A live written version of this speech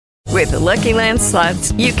With the Lucky Land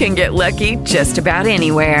Slots, you can get lucky just about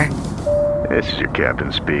anywhere. This is your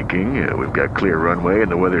captain speaking. We've got clear runway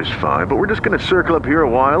and the weather's fine, but we're just going to circle up here a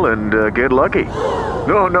while and get lucky.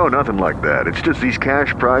 No, nothing like that. It's just these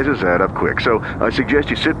cash prizes add up quick. So I suggest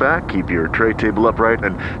you sit back, keep your tray table upright,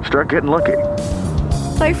 and start getting lucky.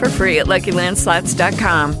 Play for free at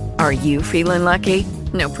LuckyLandSlots.com. Are you feeling lucky?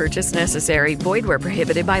 No purchase necessary. Void where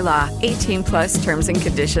prohibited by law. 18 plus terms and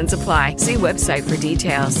conditions apply. See website for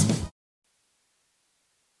details.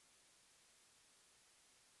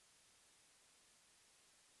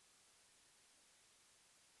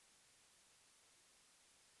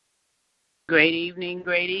 Great evening,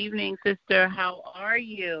 sister. How are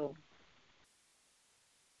you?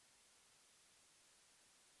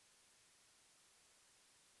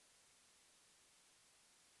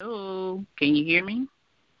 Hello, can you hear me?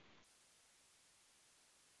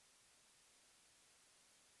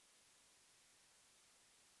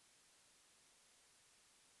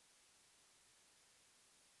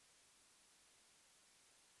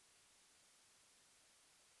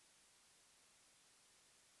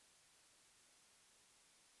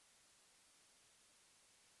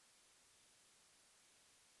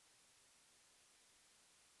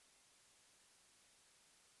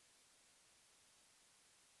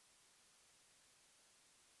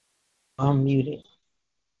 I'm muted.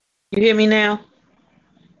 You hear me now?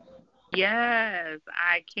 Yes,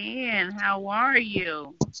 I can. How are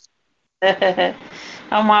you?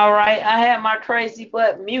 I'm all right. I had my crazy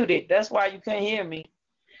butt muted. That's why you couldn't hear me.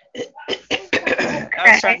 I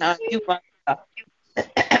was trying to unmute myself.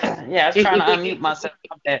 Yeah, I was trying to unmute myself.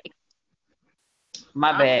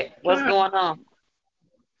 My bad. What's going on?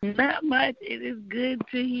 Not much. It is good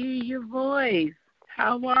to hear your voice.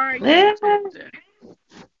 How are you, Yeah, sister?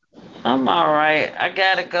 I'm all right. I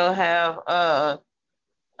gotta go have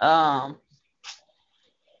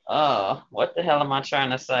what the hell am I trying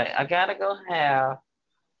to say? I gotta go have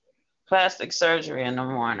plastic surgery in the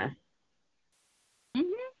morning.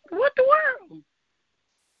 Mm-hmm. What the world?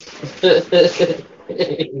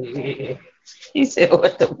 He said,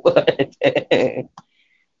 "What the what?"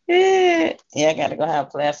 Yeah, I gotta go have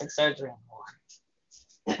plastic surgery in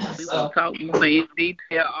the morning. We will talk more in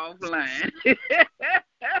detail offline.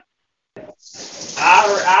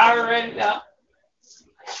 I already know.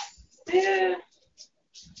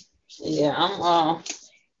 Yeah, I'm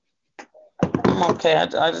okay. I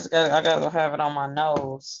gotta go have it on my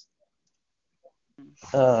nose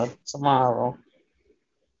tomorrow.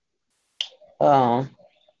 I've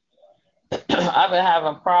been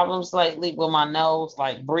having problems lately with my nose,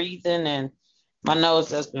 like breathing, and my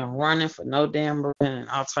nose has been running for no damn reason and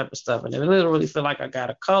all type of stuff. And it literally feel like I got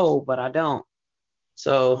a cold, but I don't.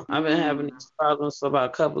 So I've been having these problems for about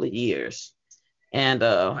a couple of years. And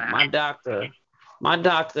my doctor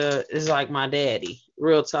is like my daddy.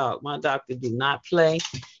 Real talk. My doctor do not play.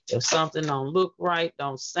 If something don't look right,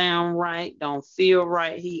 don't sound right, don't feel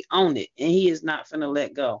right, he own it. And he is not finna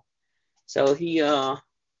let go. So he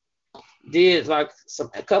did like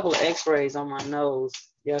a couple of x-rays on my nose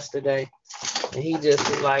yesterday. And he just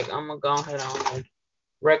was like, I'm gonna go ahead and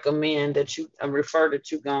recommend that you refer that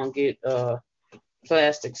you gonna get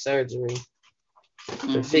plastic surgery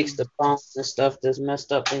to fix the bones and stuff that's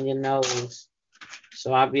messed up in your nose.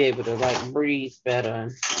 So I'll be able to like breathe better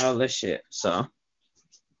and all this shit. So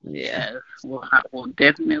yeah. Yes. Well, I will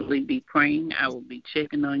definitely be praying. I will be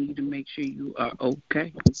checking on you to make sure you are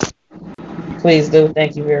okay. Please do.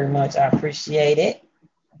 Thank you very much. I appreciate it.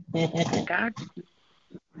 Got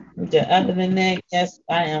Other than that, yes,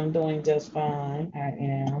 I am doing just fine. I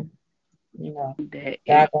am. You know, that is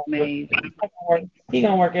God amazing. He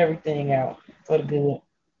gonna work everything out for the good.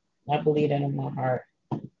 I believe that in my heart.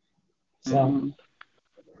 So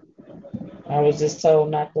I was just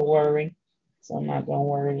told not to worry. So I'm not gonna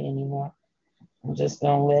worry anymore. I'm just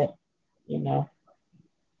gonna let, you know,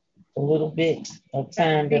 a little bit of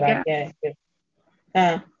time that I get.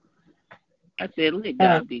 I said, let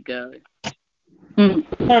God be God.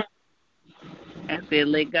 I said,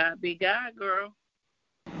 let God be God, girl.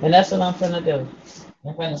 And that's what I'm gonna do.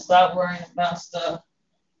 I'm gonna stop worrying about stuff.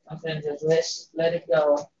 I'm gonna just let it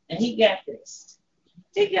go. And he got this.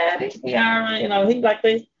 He got it. He already, he like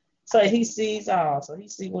they say he sees all. So he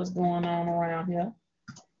see what's going on around here.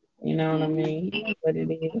 You know what I mean? He knows what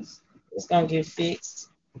it is. It's gonna get fixed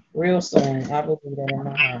real soon. I believe that in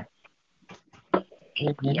my heart.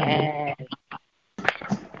 Yes.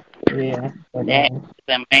 Yeah. But, That's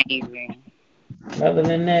amazing. other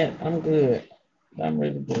than that, I'm good. I'm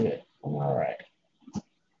really good. I'm all right.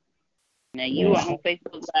 Now, you were on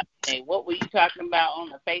Facebook Live today. What were you talking about on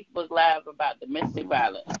the Facebook Live about domestic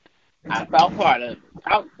violence? I saw part of it.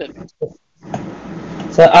 Talk to me.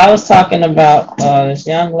 So I was talking about this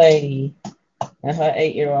young lady and her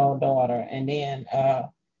 8-year-old daughter, and then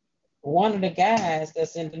one of the guys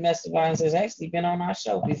that's in domestic violence has actually been on our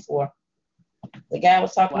show before. The guy I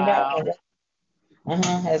was talking Wow. about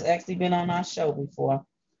has actually been on our show before,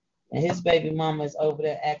 and his baby mama is over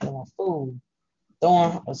there acting a fool,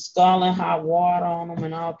 throwing scalding hot water on him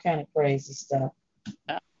and all kind of crazy stuff.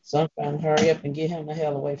 So I'm trying to hurry up and get him the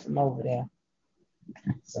hell away from over there.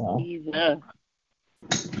 So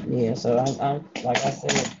yeah, so I'm like I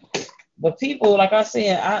said, but people, like I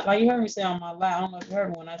said, like you heard me say on my live, I don't know if you heard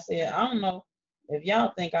me when I said, I don't know if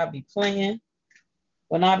y'all think I be playing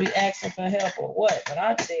when I be asking for help or what, but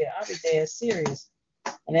I be dead serious.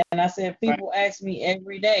 And then I said, people ask me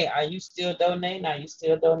every day, are you still donating? Are you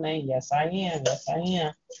still donating? Yes, I am. Yes, I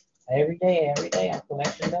am. Every day, I'm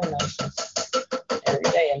collecting donations. Every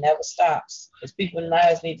day, it never stops. Because people's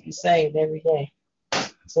lives need to be saved every day.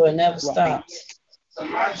 So it never stops. So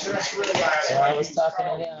I was talking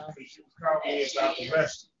to them.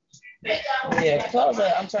 Yeah, close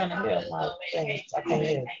it. I'm trying to hear my thing. I can't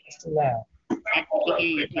hear it. It's too loud. I can hear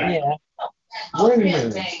you. Yeah. Wait a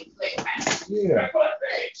minute. Yeah.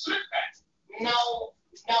 No,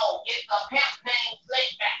 it's a pimp named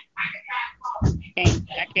Slickback.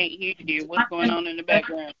 I can't hear you. What's going on in the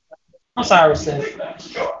background? I'm sorry, sis.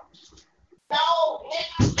 No,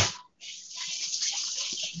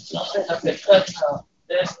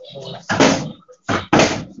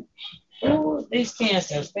 Ooh, these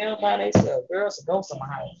cancers found by themselves. Girls to go to my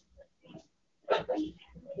house.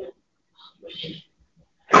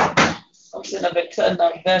 I'm sitting up there cutting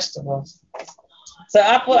up vegetables. So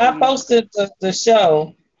I posted the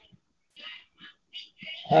show.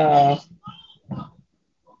 I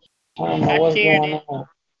don't know what's going on.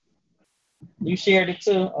 You shared it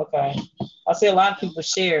too? Okay. I see a lot of people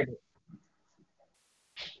shared it.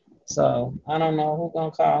 So I don't know who's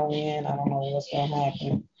gonna call in. I don't know what's gonna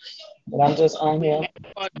happen. But I'm just on here. We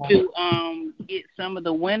want to get some of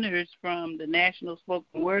the winners from the National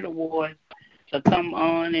Spoken Word Awards to come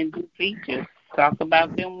on and do features. Talk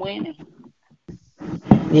about them winning.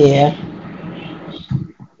 Yeah.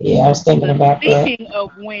 Yeah, I was thinking about that. Speaking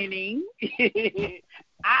of winning,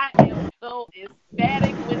 I am so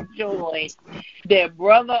ecstatic with joy that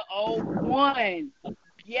Brother O won.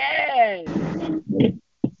 Yes.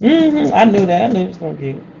 I knew that. I knew it was gonna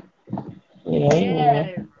be. Yeah,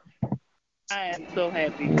 yes. I am so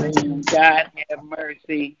happy for him. God have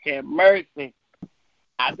mercy. Have mercy.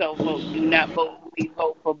 I told folks, do not vote for me.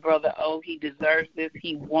 Vote for Brother O. He deserves this.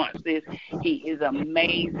 He wants this. He is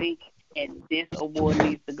amazing. And this award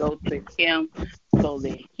needs to go to him so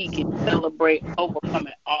that he can celebrate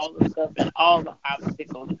overcoming all the stuff and all the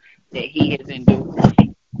obstacles that he has endured.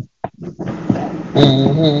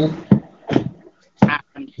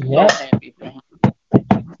 I'm so happy for him.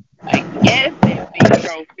 Like, yes, that big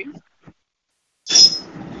trophy.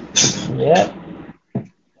 Yep.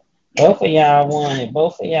 Both of y'all won it.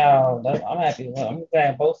 Both of y'all. I'm happy. I'm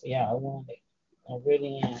glad both of y'all won it. I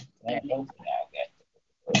really am. Glad both of y'all got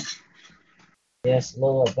it. Yes,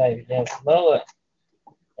 Lord, baby. Yes, Lord.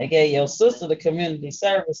 They gave your sister the community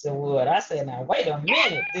service award. I said, now wait a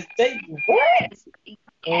minute. Did they what?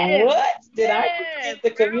 Yes. What? Did I get the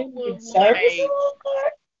community service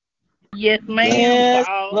award? Yes, ma'am. Yes,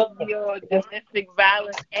 for all of your domestic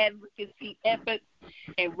violence advocacy efforts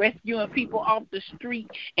and rescuing people off the street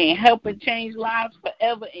and helping change lives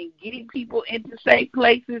forever and getting people into safe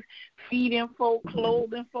places, feeding folk,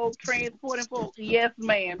 clothing folk, transporting folks. Yes,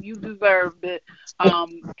 ma'am. You deserve the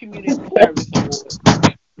community service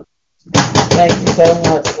award. Thank you so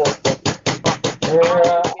much,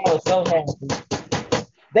 girl. I was so happy.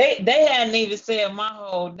 They hadn't even said my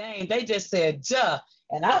whole name. They just said "Ja,"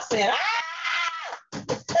 and I said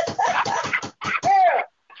Girl,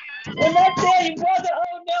 when I tell you, Brother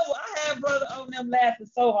O'Neill, I had Brother O'Neill laughing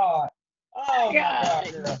so hard. Oh my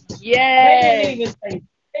God, girl. Yes. They didn't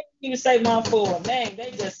even say my full name.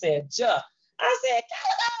 They just said "Ja." I said,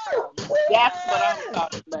 "Hello." That's what I'm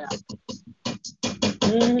talking about.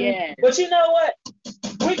 Yes. But you know what?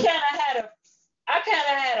 I kind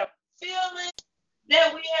of had a feeling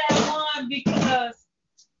that we had won because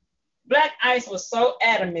Black Ice was so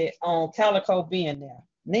adamant on Calico being there.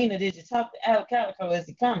 Nina, did you talk to Al Calico? Is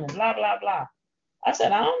he coming? Blah, blah, blah. I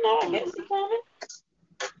said, I don't know. I guess he's coming.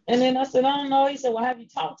 And then I said, I don't know. He said, well, have you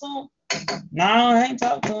talked to him? No, I ain't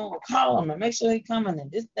talked to him. Well, call him and make sure he's coming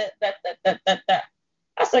and this, that.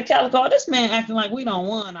 I said, Calico, this man acting like we don't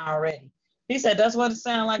won already. He said, that's what it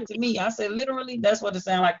sounded like to me. I said, literally, that's what it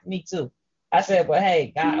sounded like to me too. I said, but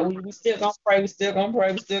hey, God, we still gonna pray. We still gonna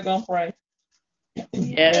pray.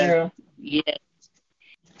 Yes, Girl, yes.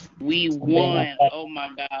 We I've been on won. that. Oh my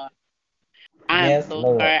God. I am Yes, so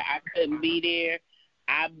Lord. sorry I couldn't be there.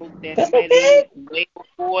 I booked that That's wedding okay. way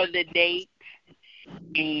before the date,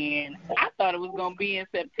 and I thought it was gonna be in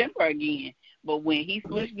September again. But when he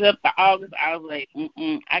switched it up to August, I was like,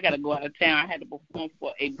 I gotta go out of town. I had to perform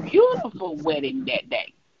for a beautiful wedding that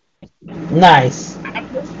day. Nice. I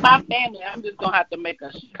miss my family. I'm just gonna have to make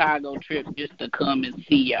a Chicago trip just to come and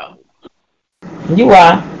see y'all. You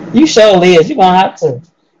are. You sure is. You gonna have to.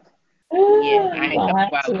 Yeah, I You ain't coming gonna have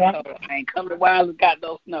while to. it's cold. I ain't coming while it's got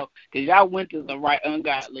no snow. Cause y'all winters are right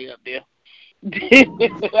ungodly up there.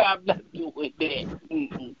 I'm not doing that.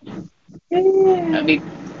 I need.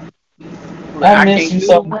 Look, I I miss can't you do the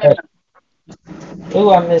so much. winter.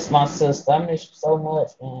 Ooh, I miss my sister. I miss you so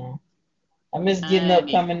much, man. I miss getting up,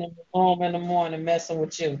 Honey, coming in the room in the morning, messing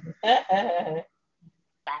with you. I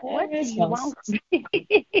what do miss you my want? sister.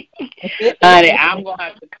 Honey, I'm gonna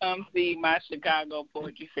have to come see my Chicago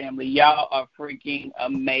poetry family. Y'all are freaking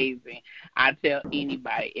amazing. I tell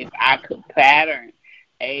anybody, if I could pattern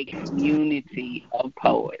a community of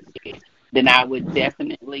poets, then I would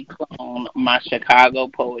definitely clone my Chicago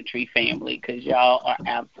poetry family because y'all are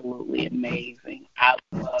absolutely amazing. I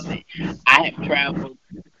love it. I have traveled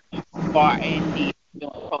far and near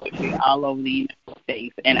doing poetry all over the United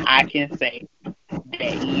States, and I can say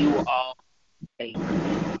that you all favor.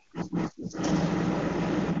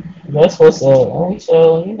 That's what's up. We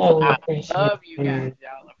sure, we I appreciate love you guys. you.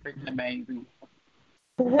 Y'all are freaking amazing.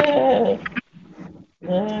 Yeah,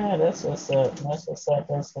 yeah, that's what's up. That's what's up.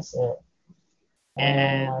 That's what's up. I am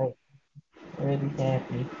And like really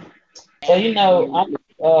happy. So absolutely.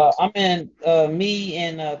 I'm in me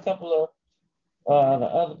and a couple of the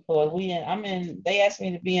other players. I'm in. They asked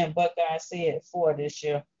me to be in Buckeye Said 4 this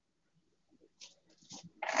year.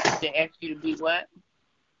 They ask you to be what?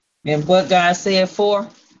 And Buckeye Said 4.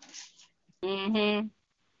 Mm-hmm.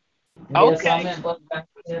 Yes, I'm Okay. in Buckeye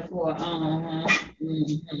Said 4. Mm-hmm.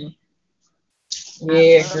 I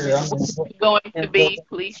Yeah, love girl. it. I'm What is it going to in be?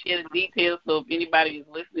 Please share the details so if anybody is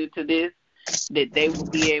listening to this, that they will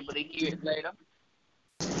be able to hear it later.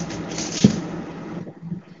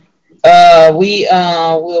 We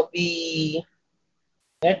will be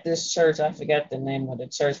at this church. I forgot the name of the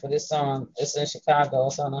church, but it's in Chicago.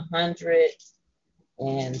 It's on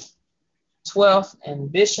 112th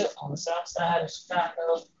and Bishop on the south side of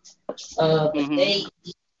Chicago. The Mm-hmm. date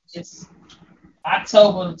is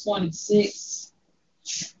October the 26th.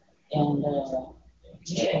 And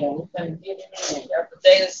yeah, we're gonna get it in. The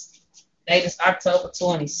date is October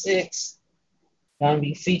 26th. Gonna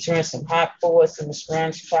be featuring some hot poets in the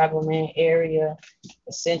surrounding Chicagoland area.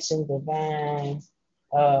 Ascension Divine,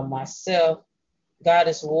 myself,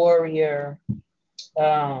 Goddess Warrior,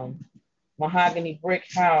 um, Mahogany Brick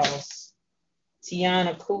House,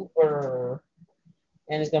 Tiana Cooper,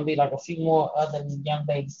 and it's gonna be like a few more other young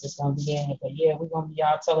ladies that's gonna be in it. But yeah, we're gonna be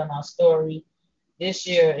out telling our story. This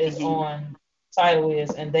year is Mm-hmm. on title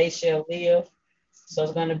is And They Shall Live. So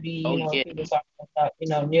it's gonna be, Oh yeah. people talking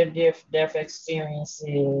about, near death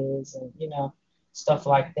experiences and, stuff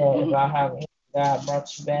like that Mm-hmm. about how God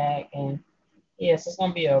brought you back. And yes, it's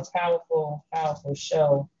gonna be a powerful, powerful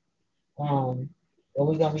show. Where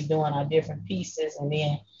we're gonna be doing our different pieces and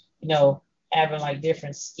then, you know, having like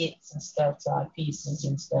different skits and stuff to our pieces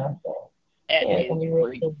and stuff. So, That yeah, it's is gonna be real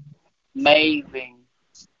freaking cool. amazing.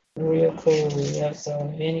 Real cool. Yeah.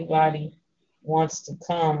 So if anybody wants to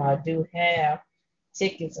come, I do have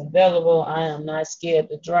tickets available. I am not scared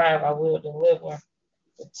to drive. I will deliver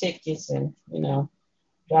the tickets and,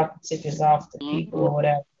 drop the tickets off to people Mm-hmm. or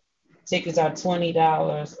whatever. Tickets are $20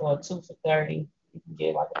 or 2 for $30. You can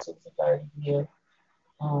get like a 2 for $30 deal.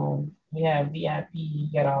 We have VIP, you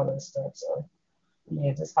get all that stuff. So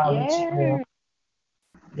yeah, just holler at your Yeah. girl.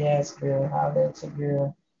 Yes, girl, holler at your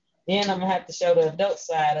girl. Then I'm gonna have to show the adult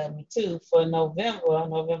side of me too for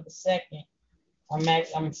November 2nd.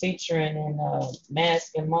 I'm featuring in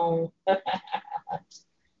Mask and Moan.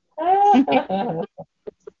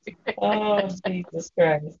 Oh, Jesus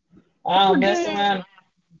Christ. I don't mess around,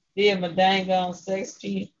 did my dang on sex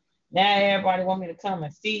piece. Now everybody want me to come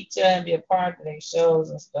and feature and be a part of their shows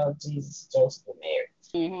and stuff. Jesus, Joseph and Mary.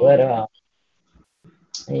 But Mm-hmm.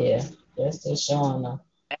 yeah, that's just showing the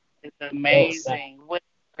It's adult side. amazing. What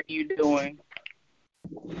are you doing?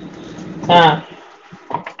 Huh?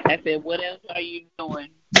 I said, what else are you doing?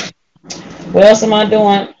 What else am I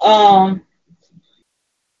doing?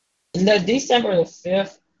 No, December the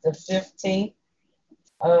 5th, the 15th.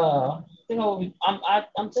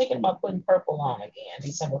 I'm thinking about putting purple on again,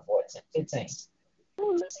 December 14th, 15th.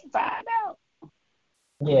 Ooh, let me find out.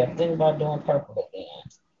 Yeah, thinking about doing purple again.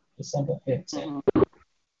 December 15th. Mm-hmm.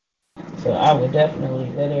 So I would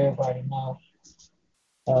definitely let everybody know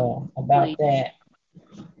about Please. that.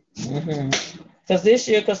 Because this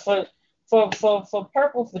year, because for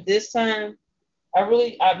purple for this time, I'm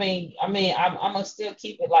gonna still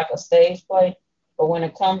keep it like a stage play, but when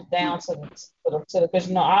it comes down to the,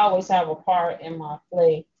 because I always have a part in my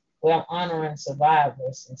play where I'm honoring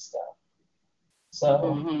survivors and stuff.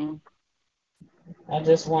 So Mm-hmm. I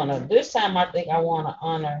just wanna this time I think I wanna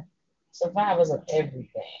honor survivors of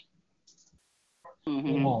everything,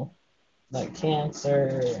 you Mm-hmm. know, like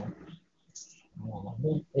cancer,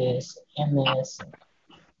 lupus, MS, and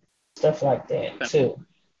stuff like that too.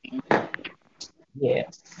 Yeah.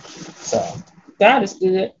 So God is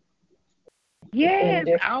good. He putting Yes,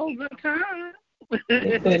 different. all the time.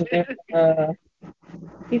 He putting different.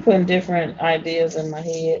 He putting different ideas in my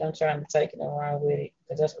head. I'm trying to take it and run with it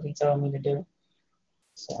because that's what he told me to do.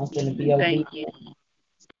 So I'm finna be Thank you. obedient.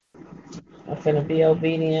 I'm finna be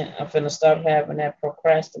obedient. I'm finna stop having that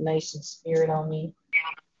procrastination spirit on me.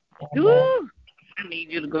 And Woo! I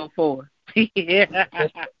need you to go forward. Yeah.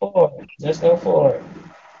 just go for it. Just go for it.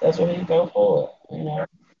 That's what he go for it.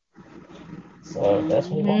 So that's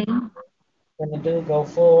what Mm-hmm. I'm gonna do. Go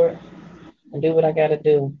forward and do what I gotta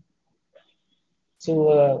do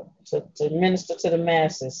to minister to the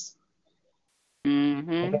masses.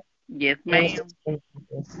 I Mm-hmm. got Yes, to minister ma'am. to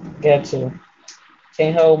the masses. Got to.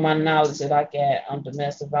 Can't hold my knowledge that I got on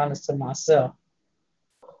domestic violence to myself.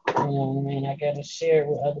 You know what I mean? I gotta share it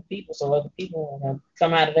with other people so other people will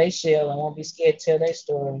come out of their shell and won't be scared to tell their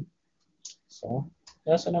story. So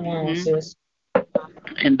that's what I'm on, Mm-hmm. sis.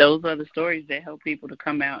 And those are the stories that help people to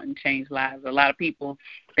come out and change lives. A lot of people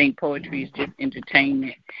think poetry is just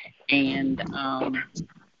entertainment. And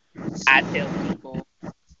I tell people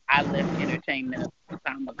I left entertainment a long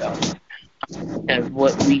time ago because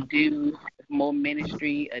what we do has more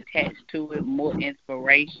ministry attached to it, more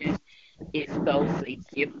inspiration. It sows a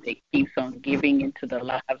gift that keeps on giving into the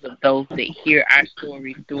lives of those that hear our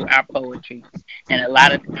stories through our poetry. And a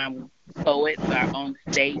lot of times, poets are on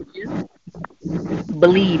stages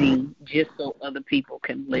bleeding just so other people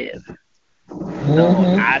can live. So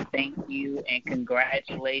Mm-hmm. I thank you and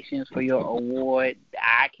congratulations for your award.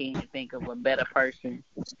 I can't think of a better person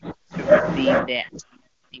to receive that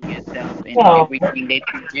in yourself and Oh, everything that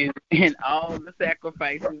you do and all the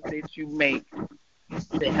sacrifices that you make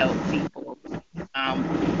to help people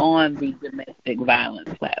on the domestic violence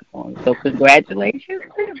platform. So congratulations,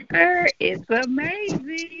 sister. It's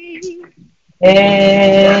amazing.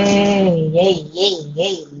 hey, yay,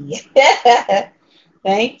 yay.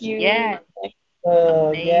 Thank you. Yes,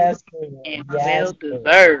 amazing Yes, and yes, well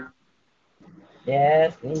deserved.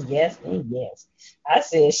 yes, and yes, and yes. I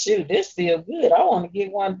said, shoot, this feel good. I want to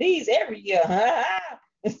get one of these every year, huh?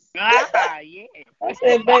 Ah, yes. I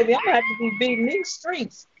said, baby, I'm gonna have to be beating these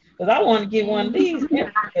streets because I want to get one of these Mhm.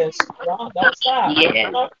 every year. Don't stop.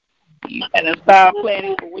 Yes. You gotta start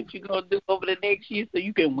planning for what you're gonna do over the next year so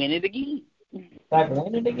you can win it again. Like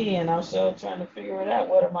win it again. I'm still trying to figure it out.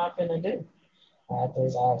 What am I gonna do? I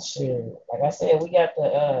should. Like I said, we got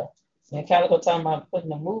the me and Calico talking about putting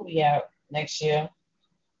the movie out next year.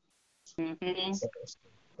 Mhm. So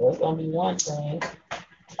that's gonna be one thing.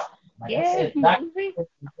 Like I Yes, said, not movie.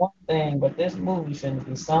 one thing, but this movie should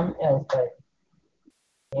be something else, baby.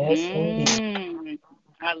 Yes, indeed.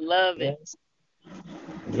 I love it. Yes.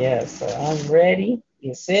 Yes. So I'm ready.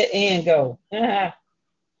 Get set and go. I'm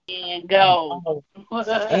And go. on.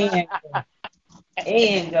 And go.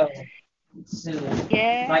 And go. So,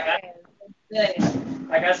 like I Yes. said,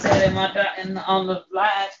 like I said on the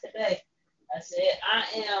live today, I said I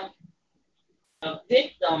am a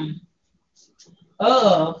victim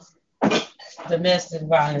of domestic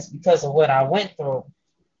violence because of what I went through.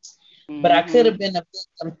 But I could have Mhm. been a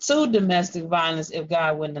victim to domestic violence if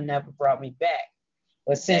God wouldn't have never brought me back.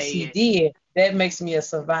 But since Say He it. did, that makes me a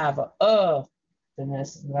survivor of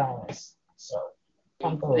domestic violence. So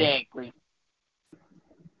I'm good. Exactly.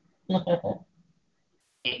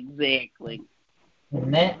 Exactly.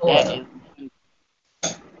 In that That order. is.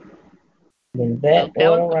 In So that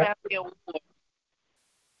tell us order, right? about the award.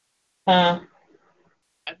 Huh?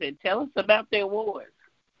 I said, tell us about the awards.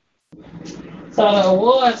 So the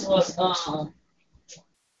awards was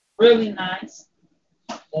really nice.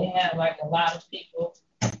 They had like a lot of people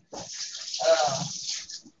uh,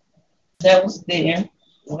 that was there.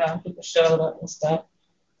 A lot of people showed up and stuff.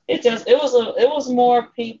 It was more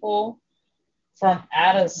people from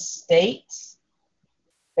out of state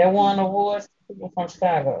that won Mhm. awards. People from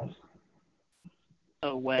Chicago.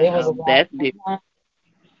 Oh It was a wow, lot. that's different.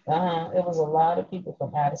 It was a lot of people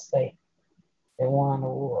from out of state that won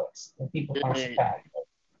awards, and people from Good. Chicago.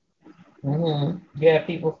 You had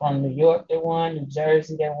people from New York that won, New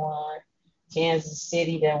Jersey that won, Kansas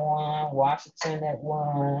City that won, Washington that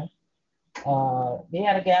won. They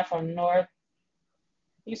had a guy from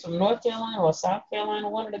he's from North Carolina or South Carolina,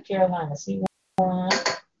 one of the Carolinas. He won.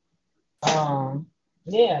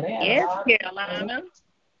 Yeah, they had a Yes, lot of people. Carolina.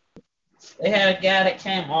 They had a guy that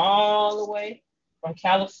came all the way from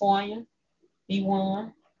California. He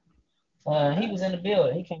won. He was in the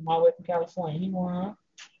building. He came all the way from California. He won.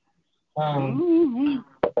 Um, Mm-hmm.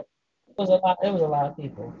 it was a lot. It was a lot of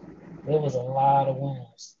people. There was a lot of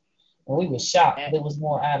winners, and we were shocked. There was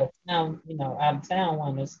more out of town, out of town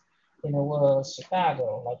winners than it was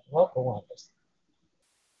Chicago, like local winners.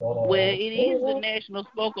 But Well, it it is the was National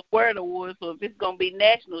Spoken Word Award, so if it's gonna be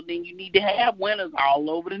national, then you need to have winners all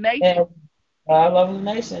over the yeah, nation. all over the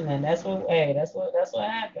nation, and that's what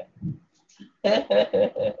happened.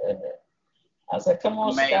 I said, "Come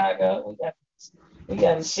on, Man, Chicago, we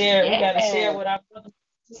got to share. We got to share yeah, with our brothers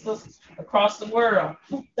and sisters across the world."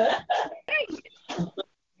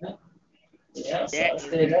 Yeah, so that I is.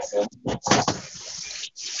 said,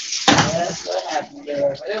 that's what happened there.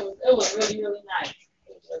 But it was really, really nice.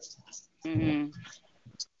 Mm-hmm.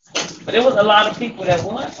 But it was a lot of people that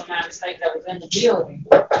won from out of state that was in the building.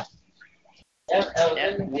 That was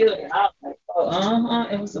That's in the building. I was like, oh,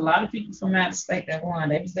 it was a lot of people from out of state that won.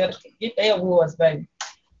 They was there to get their awards, baby.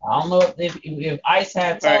 I don't know if ICE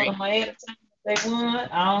had told right. them ahead of time if they won.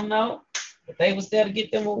 I don't know. But they was there to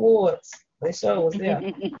get them awards. They sure was there.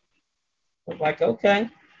 I was like, okay.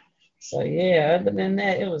 So yeah, other than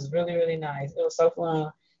that, it was really, really nice. It was so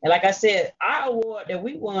fun. And like I said, our award that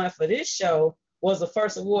we won for this show was the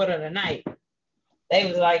first award of the night. They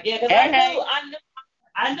was like, yeah, because Hey,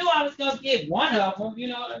 I knew I was gonna get one of them. You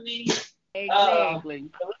know what I mean? Uh, exactly.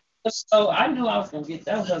 so I knew I was gonna get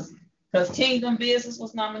that because Kingdom Business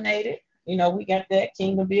was nominated. We got that.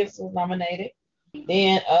 Kingdom Business was nominated.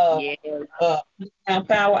 Then Yes.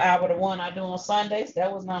 Power Hour, the one I do on Sundays,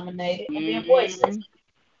 that was nominated, and then Voices. Mm-hmm.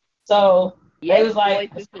 So they Yep. was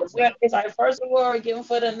like, Voices as well. it's like first award given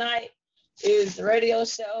for the night is radio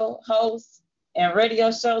show host and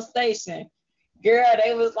radio show station. Girl,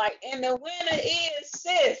 they was like, and the winner is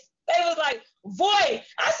sis. They was like, voice.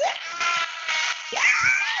 I said, ah!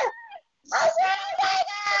 I said, oh my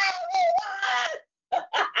God,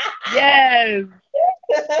 Yes,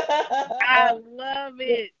 we I won. love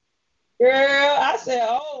it. Girl, I said,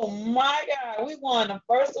 oh my God, we won the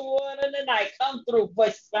first award of the night. Come through,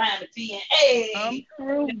 voices behind the P and Come A.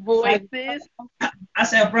 through, Like, Voices. I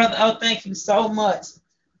said, brother, oh, thank you so much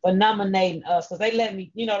for nominating us. Because they let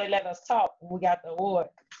me, they let us talk when we got the award.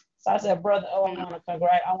 So I said, brother, oh,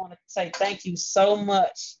 I want to say thank you so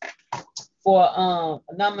much for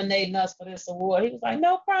nominating us for this award. He was like,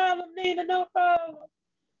 no problem, Nina, no problem.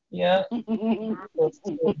 Yeah.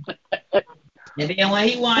 And then when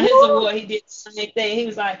he won his award, he did the same thing. He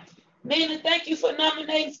was like, Nina, thank you for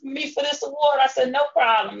nominating me for this award. I said, no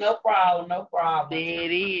problem, no problem, no problem. There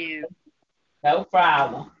it is. No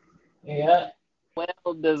problem. Yeah.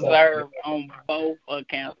 Well deserved on both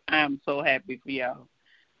accounts. I'm so happy for y'all.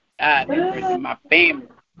 God, that rest of my family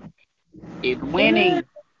is winning.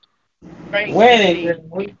 Great to see.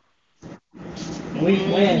 Winning. We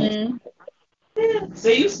winning. So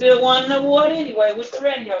you still won an award anyway with the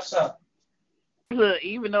radio show. Look,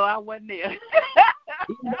 even though I wasn't there.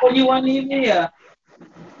 Even though you weren't even there,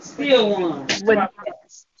 still won. But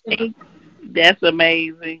that's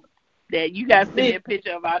amazing. That you guys send me a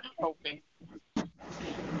picture of our trophy.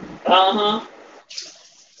 Uh-huh.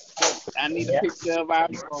 I need a picture of our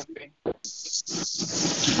trophy.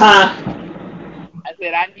 Huh? I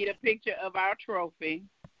said I need a picture of our trophy.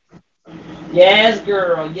 Yes,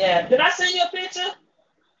 girl. Yeah. Did I send you a picture?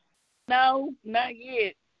 No, not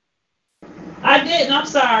yet. I didn't. I'm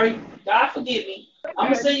sorry. God forgive me.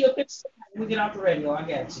 I'm gonna send you a picture when we get off the radio. I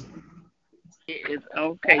got you. It's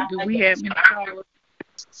okay. Do we have any callers?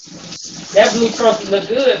 That blue trophy look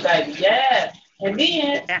good, baby. Yeah. And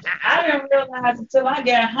then I didn't realize until I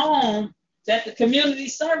got home that the community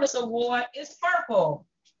service award is purple.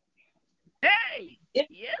 Hey, yes,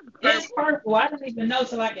 It's purple. I didn't even know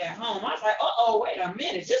till I got home. I was like, wait a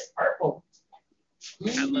minute, it's purple.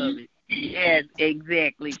 I love it. Yes,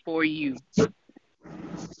 exactly for you.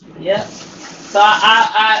 Yep. So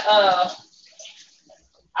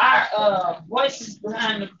our voices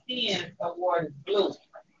behind the pen award is blue,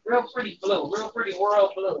 real pretty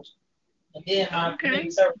royal blue, and then our community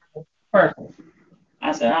service is purple.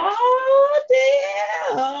 I said, oh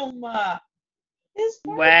damn, it's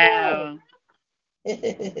purple. Wow.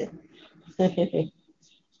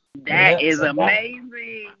 That is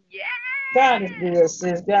amazing. Yeah. God is good,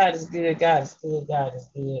 sis. God is good. God is good. God is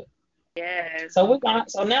good. Yes. So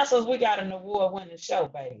now since we got an award-winning show,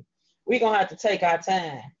 baby, we're gonna have to take our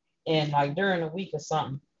time and like during the week or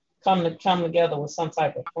something, come together with some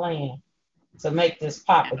type of plan to make this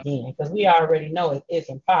pop again. Because we already know it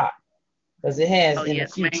can pop. Because it has in the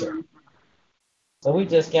future. Ma'am. So we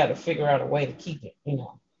just got to figure out a way to keep it,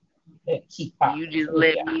 keep popping. You just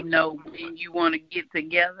let me know when you want to get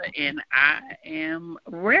together, and I am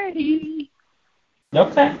ready.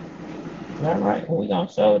 Okay. All right. Well, we're going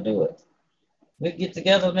to sure do it. We get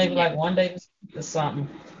together maybe like one day this week or something.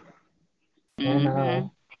 And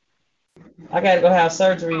I got to go have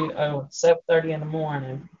surgery at 7:30 in the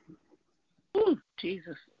morning. Ooh,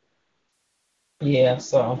 Jesus. Yeah,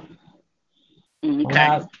 so. Okay.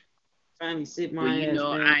 I'm trying to sit my ass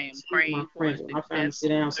down. I am praying for a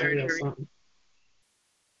successful surgery.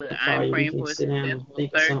 I'm praying for a successful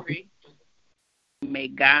surgery. May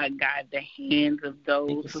God guide the hands of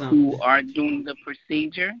those who are doing the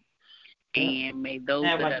procedure. And may those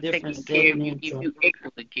that are taking care of you give you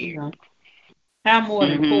excellent care. Have more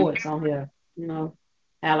than poets on here,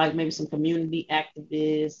 Have like maybe some community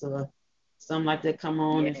activists or something like that come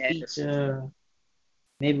on and feature.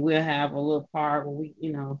 Maybe we'll have a little part where we,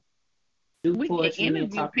 do poetry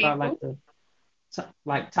and talk about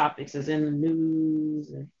like the topics that's in the news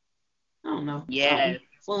and I don't know. Yes.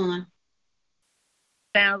 Fun.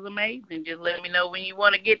 Sounds amazing. Just let me know when you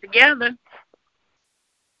want to get together.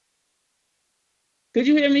 Could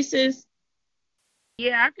you hear me, sis?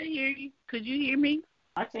 Yeah, I can hear you. Could you hear me?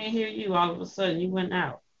 I can't hear you. All of a sudden, you went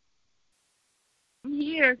out. I'm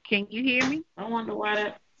here. Can you hear me? I wonder why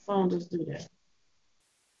that phone just do that.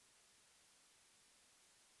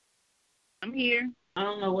 I'm here. I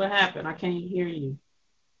don't know what happened. I can't hear you.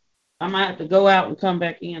 I might have to go out and come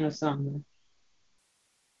back in or something.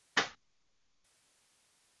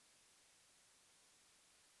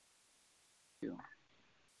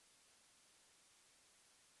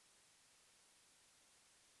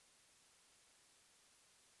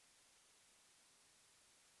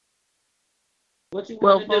 What you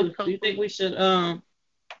want to do? Do you think we should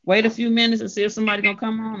wait a few minutes and see if somebody's gonna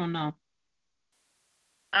come on or no?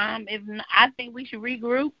 If not, I think we should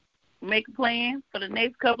regroup, make a plan for the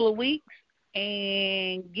next couple of weeks,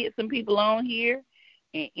 and get some people on here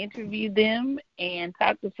and interview them and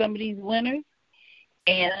talk to some of these winners,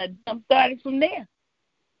 and jump started from there.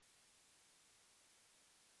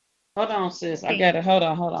 Hold on, sis. I got it. Hold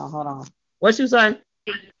on. What you say?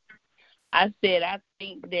 I said I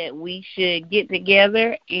think that we should get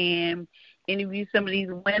together and interview some of these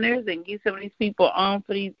winners and get some of these people on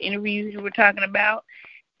for these interviews you were talking about,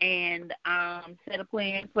 and set a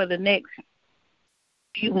plan for the next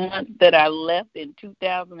few months that are left in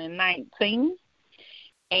 2019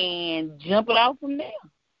 and jump it off from there.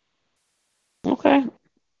 Okay.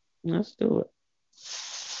 Let's do it.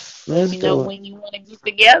 Let me know when you want to get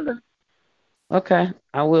together. Okay.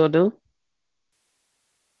 I will do.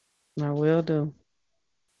 All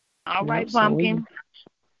right, Pumpkin.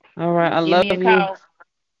 All right. I love you. I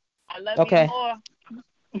love you more.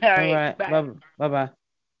 All right. Bye. Bye-bye.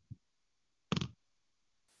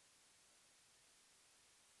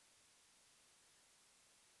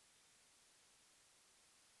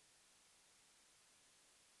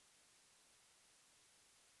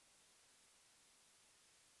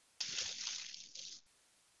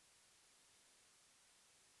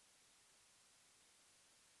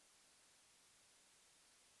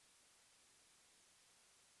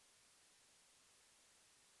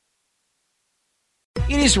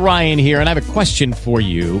 It is Ryan here, and I have a question for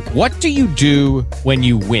you. What do you do when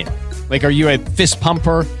you win? Like, are you a fist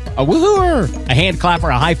pumper, a woohooer, a hand clapper,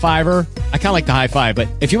 a high fiver? I kind of like the high five, but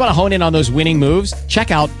if you want to hone in on those winning moves,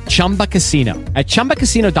 check out Chumba Casino. At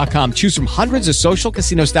ChumbaCasino.com, choose from hundreds of social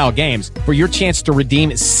casino-style games for your chance to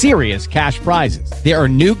redeem serious cash prizes. There are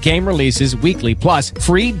new game releases weekly, plus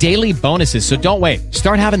free daily bonuses, so don't wait.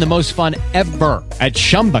 Start having the most fun ever at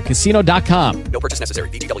ChumbaCasino.com. No purchase necessary.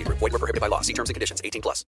 VGW. Void where prohibited by law. See terms and conditions. 18+.